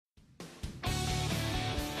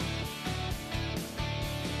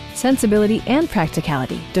Sensibility and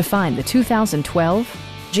practicality define the 2012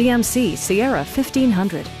 GMC Sierra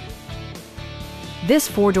 1500. This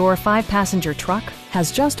four-door, five-passenger truck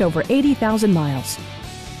has just over 80,000 miles.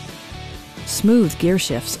 Smooth gear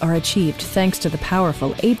shifts are achieved thanks to the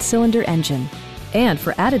powerful 8-cylinder engine. And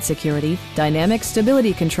for added security, dynamic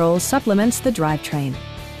stability control supplements the drivetrain.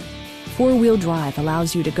 Four-wheel drive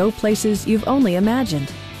allows you to go places you've only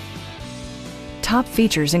imagined. Top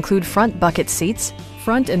features include front bucket seats,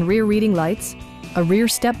 front and rear reading lights, a rear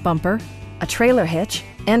step bumper, a trailer hitch,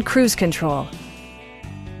 and cruise control.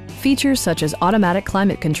 Features such as automatic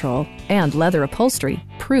climate control and leather upholstery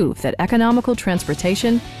prove that economical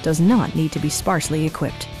transportation does not need to be sparsely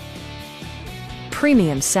equipped.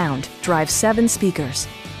 Premium sound drives 7 speakers,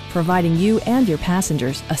 providing you and your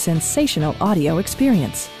passengers a sensational audio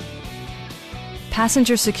experience.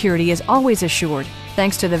 Passenger security is always assured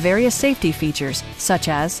thanks to the various safety features such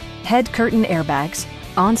as head curtain airbags,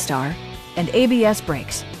 onStar, and ABS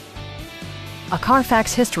brakes. A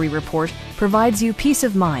Carfax history report provides you peace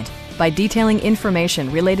of mind by detailing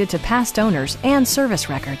information related to past owners and service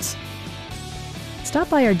records. Stop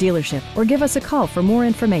by our dealership or give us a call for more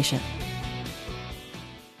information.